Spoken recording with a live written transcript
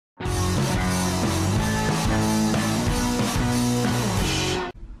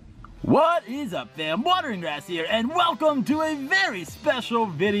What is up, fam? Watering Grass here, and welcome to a very special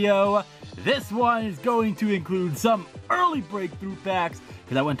video. This one is going to include some early breakthrough packs,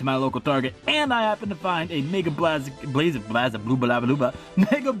 because I went to my local Target and I happened to find a Mega Blaziken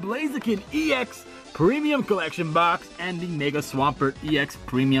EX Premium Collection box and the Mega Swampert EX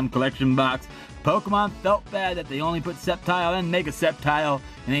Premium Collection box. Pokemon felt bad that they only put Sceptile and Mega Sceptile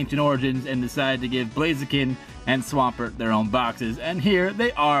in Ancient Origins and decided to give Blaziken and Swampert their own boxes, and here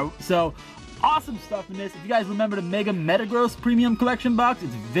they are. So awesome stuff in this. If you guys remember the Mega Metagross Premium Collection box,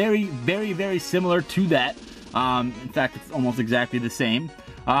 it's very similar to that. In fact, it's almost exactly the same.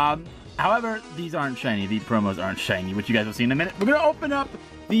 However, these aren't shiny. The promos aren't shiny, which you guys will see in a minute. We're gonna open up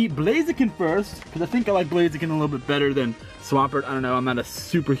the Blaziken first, because I think I like Blaziken a little bit better than Swampert. I don't know, I'm not a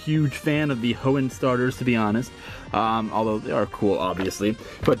super huge fan of the Hoenn starters, to be honest. Although they are cool, obviously.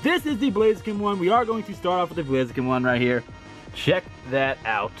 But this is the Blaziken one. We are going to start off with the Blaziken one right here. Check that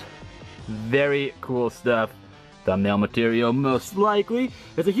out. Very cool stuff. Thumbnail material, most likely.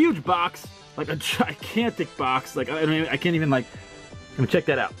 It's a huge box, like a gigantic box. Like, I can't even, like, check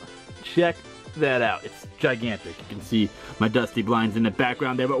that out. Check that out. It's gigantic. You can see my dusty blinds in the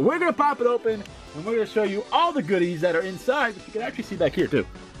background there, but we're gonna pop it open and we're gonna show you all the goodies that are inside, which you can actually see back here too,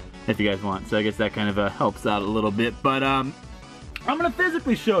 if you guys want. So I guess that kind of helps out a little bit, but I'm gonna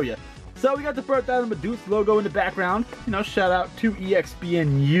physically show you. So we got the Birth Island Bidoof logo in the background. You know, shout out to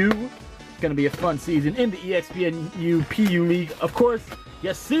EXPNU. It's gonna be a fun season in the EXPNU PU League. Of course,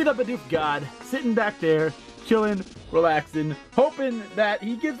 you see the Bidoof God sitting back there, chilling, relaxing, hoping that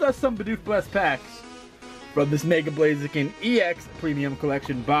he gives us some Bidoof Blessed packs from this Mega Blaziken EX Premium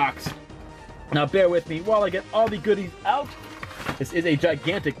Collection box. Now bear with me while I get all the goodies out. This is a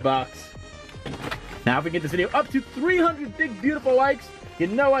gigantic box. Now if we get this video up to 300 big beautiful likes, you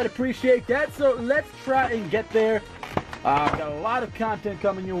know I'd appreciate that, so let's try and get there. Got a lot of content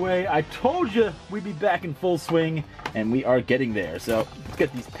coming your way. I told you we'd be back in full swing, and we are getting there. So let's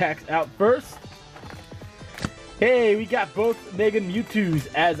get these packs out first. Hey, we got both Mega Mewtwo's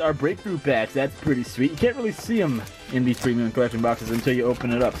as our breakthrough packs. That's pretty sweet. You can't really see them in these premium collection boxes until you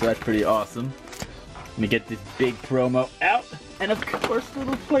open it up, so that's pretty awesome. Let me get this big promo out. And of course,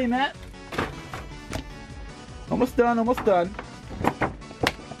 little playmat. Almost done, almost done.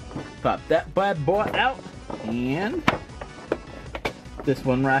 Pop that bad boy out. And this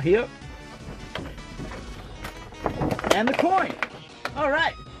one right here. And the coin. All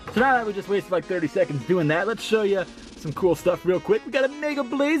right. So now that we just wasted like 30 seconds doing that, let's show you some cool stuff real quick. We got a Mega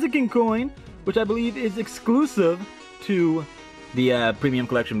Blaziken coin, which I believe is exclusive to the Premium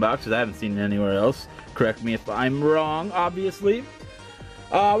Collection box, because I haven't seen it anywhere else. Correct me if I'm wrong, obviously.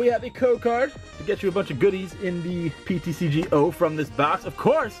 We have a code card to get you a bunch of goodies in the PTCGO from this box. Of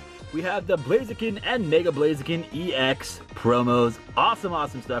course, we have the Blaziken and Mega Blaziken EX promos.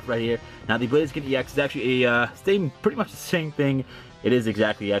 Awesome stuff right here. Now, the Blaziken EX is actually a pretty much the same thing. It is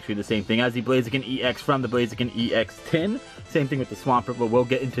actually the same thing as the Blaziken EX from the Blaziken EX10. Same thing with the Swampert, but we'll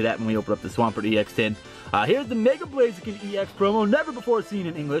get into that when we open up the Swampert EX10. Here's the Mega Blaziken EX promo, never before seen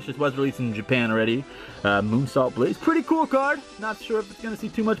in English. This was released in Japan already. Moonsault Blaze, pretty cool card. Not sure if it's going to see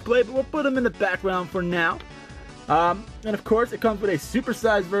too much play, but we'll put them in the background for now. And of course, it comes with a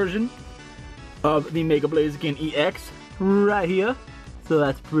supersized version of the Mega Blaziken EX right here. So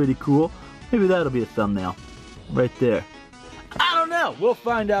that's pretty cool. Maybe that'll be a thumbnail right there. I don't know. We'll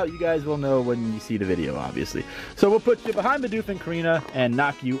find out. You guys will know when you see the video, obviously. So we'll put you behind Bidoof and Karina and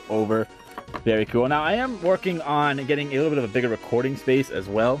knock you over. Very cool. Now, I am working on getting a little bit of a bigger recording space as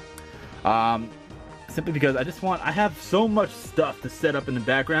well. Simply because I have so much stuff to set up in the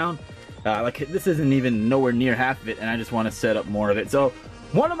background. Like, this isn't even nowhere near half of it, and I just want to set up more of it. So,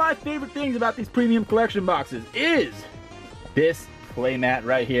 one of my favorite things about these premium collection boxes is this playmat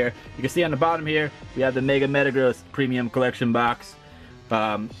right here. You can see on the bottom here, we have the Mega Metagross Premium Collection box.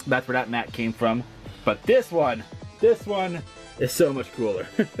 That's where that mat came from. But this one is so much cooler.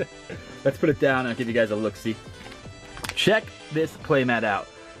 Let's put it down and I'll give you guys a look-see. Check this playmat out.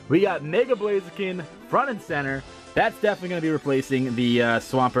 We got Mega Blaziken front and center. That's definitely going to be replacing the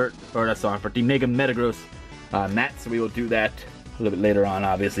the Mega Metagross mat. So we will do that a little bit later on,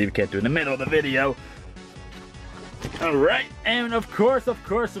 obviously. We can't do it in the middle of the video. Alright, and of course, let's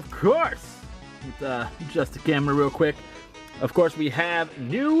adjust the camera real quick. Of course, we have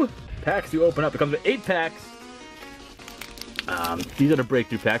new packs to open up. It comes with 8 packs. These are the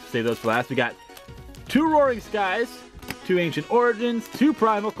breakthrough packs. We'll save those for last. We got 2 Roaring Skies, 2 Ancient Origins, 2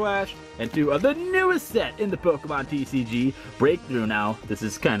 Primal Clash, and 2 of the newest set in the Pokemon TCG Breakthrough. Now, this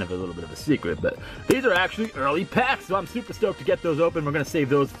is kind of a little bit of a secret, but these are actually early packs, so I'm super stoked to get those open. We're going to save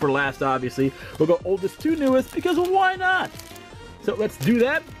those for last, obviously. We'll go oldest to newest, because why not? So let's do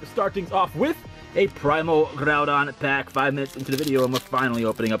that. Start things off with a Primal Groudon pack. 5 minutes into the video and we're finally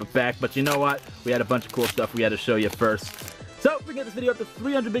opening up a pack. But you know what? We had a bunch of cool stuff we had to show you first. So if we get this video up to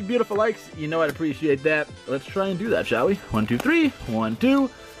 300 big beautiful likes, you know I'd appreciate that. Let's try and do that, shall we? 1, 2, 3. 1, 2.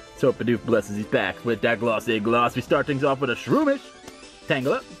 So Bidoof blesses these packs with that Glossy Gloss. We start things off with a Shroomish,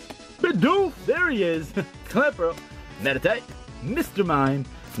 Tangle Up, Bidoof, there he is, Clefairy, Meditite, Mr. Mime,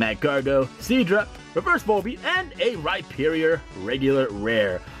 Magcargo, Seadra, Reverse Volbeat, and a Rhyperior regular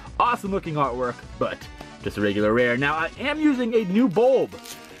rare. Awesome looking artwork, but just a regular rare. Now I am using a new bulb.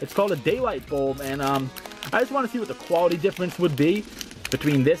 It's called a Daylight bulb, and I just want to see what the quality difference would be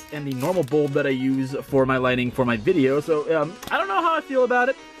between this and the normal bulb that I use for my lighting for my video. So I don't know how I feel about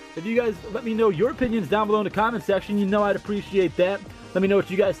it. If you guys let me know your opinions down below in the comment section, you know I'd appreciate that. Let me know what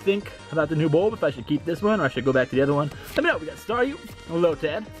you guys think about the new bulb, if I should keep this one or I should go back to the other one. Let me know. We got Staryu,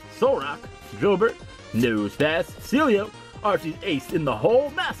 Lotad, Solrock, Drillburt, Nosepass, Celio, Archie's Ace in the Hole,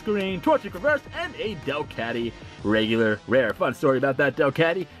 Masquerain, Torchic Reverse, and a Delcatty regular rare. Fun story about that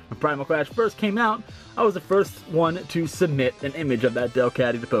Delcatty. When Primal Clash first came out, I was the first one to submit an image of that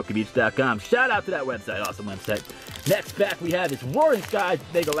Delcatty to Pokebeach.com. Shout out to that website, awesome website. Next pack we have is Roaring Skies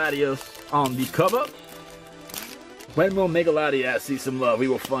Mega Latios on the cover. When will Mega Latias see some love? We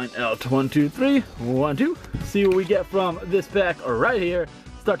will find out. 1, 2, 3. 1, 2. See what we get from this pack right here.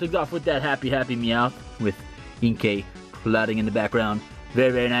 Start things off with that Happy Meowth with Inkay plotting in the background.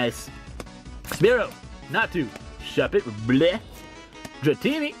 Very, very nice. Spearow, Natu, Shuppet, Bleh,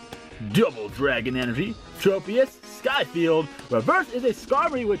 Dratini, Double Dragon Energy, Tropius, Skyfield. Reverse is a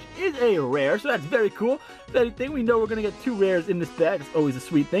Skarmory, which is a rare, so that's very cool. If anything, we know we're going to get 2 rares in this pack. It's always a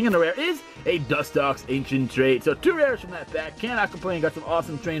sweet thing. And the rare is a Dustox Ancient Trait. So 2 rares from that pack. Cannot complain. Got some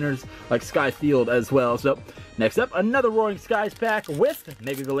awesome trainers like Skyfield as well. So next up, another Roaring Skies pack with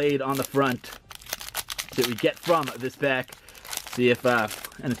Mega Gallade on the front. That we get from this pack. See if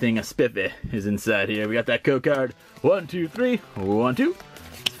anything spiffy is inside here. We got that code card. 1, 2, 3. 1, 2.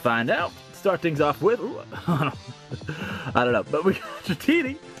 Let's find out. Start things off with, ooh, I don't know, but we got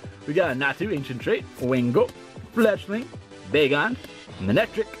Dratini, we got a Natu, Ancient Trait, Wingull, Fletchling, Bagon,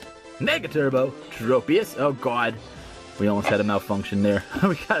 Manectric, Mega Turbo, Tropius, oh god, we almost had a malfunction there.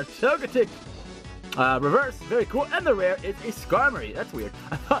 We got a Togetic, reverse, very cool, and the rare is a Skarmory. That's weird.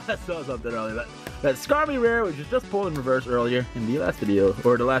 I thought I saw something earlier, but that Skarmory rare was just pulled in reverse earlier in the last video,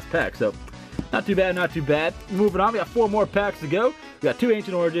 or the last pack, so not too bad, not too bad. Moving on, we got 4 more packs to go. We got 2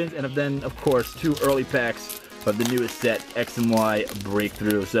 Ancient Origins, and then, of course, 2 early packs of the newest set, X and Y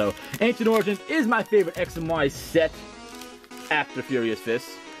Breakthrough. So, Ancient Origins is my favorite X and Y set after Furious Fist.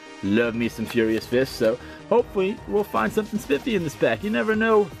 Love me some Furious Fist, so hopefully we'll find something spiffy in this pack. You never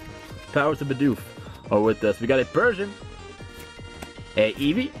know. Powers of Bidoof are with us. We got a Persian, a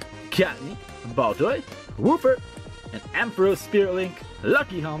Eevee, Cottonee, Baltoy, Wooper, an Ampharos Spirit Link,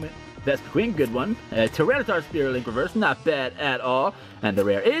 Lucky Helmet, Vespiquen, good one. Tyranitar Spirit Link Reverse, not bad at all. And the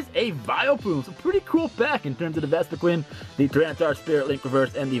rare is a Vileplume. So pretty cool pack in terms of the Vespiquen, the Tyranitar Spirit Link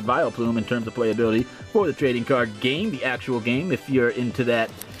Reverse, and the Vileplume in terms of playability for the trading card game, the actual game, if you're into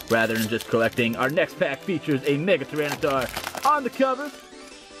that rather than just collecting. Our next pack features a Mega Tyranitar on the cover.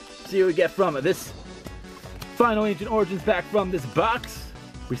 See what we get from this final Ancient Origins pack from this box.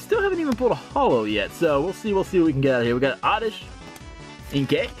 We still haven't even pulled a holo yet, so we'll see what we can get out of here. We got Oddish,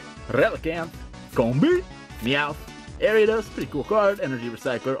 Inkay, Relicanth, Combi, Meowth, Ariados, pretty cool card, Energy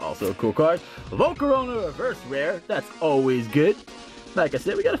Recycler, also a cool card, Volcarona Reverse Rare, that's always good. Like I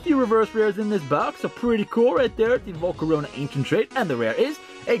said, we got a few reverse rares in this box, so pretty cool right there, the Volcarona Ancient Trait, and the rare is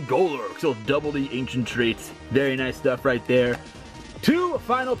a Golurk, so double the Ancient Traits. Very nice stuff right there. 2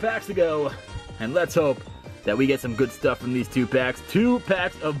 final packs to go, and let's hope that we get some good stuff from these 2 packs. 2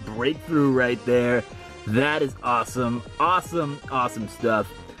 packs of Breakthrough right there. That is awesome, awesome, awesome stuff.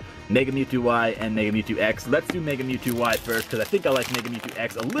 Mega Mewtwo Y and Mega Mewtwo X. Let's do Mega Mewtwo Y first, because I think I like Mega Mewtwo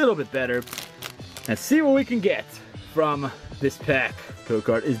X a little bit better. And see what we can get from this pack. Code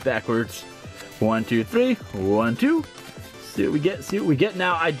card is backwards. 1, 2, 3. 1, 2. See what we get, see what we get.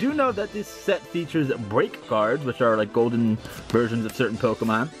 Now, I do know that this set features break cards, which are like golden versions of certain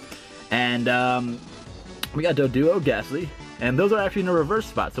Pokemon. And we got Doduo, Ghastly, and those are actually in a reverse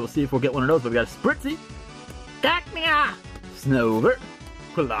spot, so we'll see if we'll get one of those. But we got a Spritzy, Cacnea, Snover,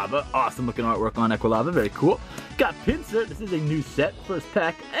 Quilava, awesome looking artwork on Quilava, very cool. Got Pinsir, this is a new set, first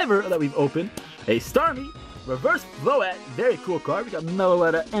pack ever that we've opened. A Starmie, Reverse Float, very cool card. We got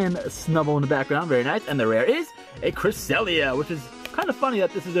Meloetta and Snubble in the background, very nice. And the rare is a Cresselia, which is kind of funny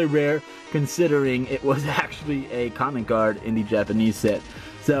that this is a rare considering it was actually a common card in the Japanese set.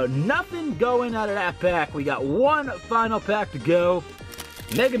 So nothing going out of that pack. We got 1 final pack to go.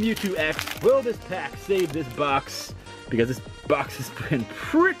 Mega Mewtwo X. Will this pack save this box? Because this box has been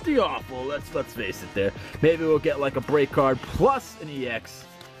pretty awful. Let's face it there. Maybe we'll get like a break card plus an EX.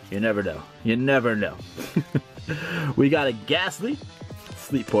 You never know. You never know. We got a Ghastly,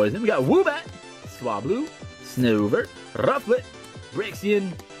 Sleep Poison. We got Woobat, Swablu, Snover, Rufflet,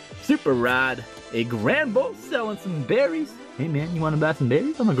 Braixen, Super Rod, a Granbull selling some berries. Hey man, you want to buy some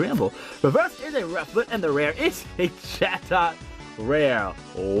berries? I'm a Granbull. Reverse is a Rufflet, and the rare is a Chatot rare.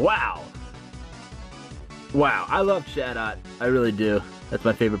 Wow. Wow, I love Chatot. I really do. That's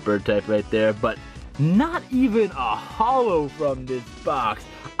my favorite bird type right there. But not even a holo from this box.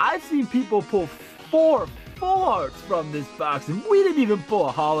 I've seen people pull 4 full arts from this box, and we didn't even pull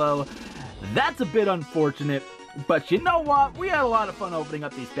a holo. That's a bit unfortunate. But you know what? We had a lot of fun opening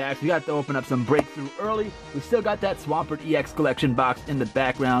up these packs. We got to open up some breakthrough early. We still got that Swampert EX collection box in the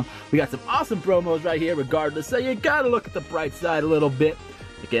background. We got some awesome promos right here regardless, so you gotta look at the bright side a little bit.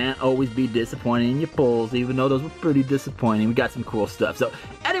 You can't always be disappointed in your pulls, even though those were pretty disappointing. We got some cool stuff. So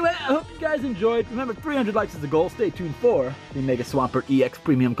anyway, I hope you guys enjoyed. Remember, 300 likes is the goal. Stay tuned for the Mega Swampert EX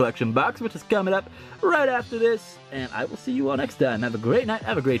Premium Collection box, which is coming up right after this. And I will see you all next time. Have a great night.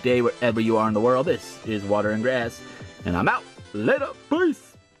 Have a great day wherever you are in the world. This is Water and Grass, and I'm out. Later. Peace.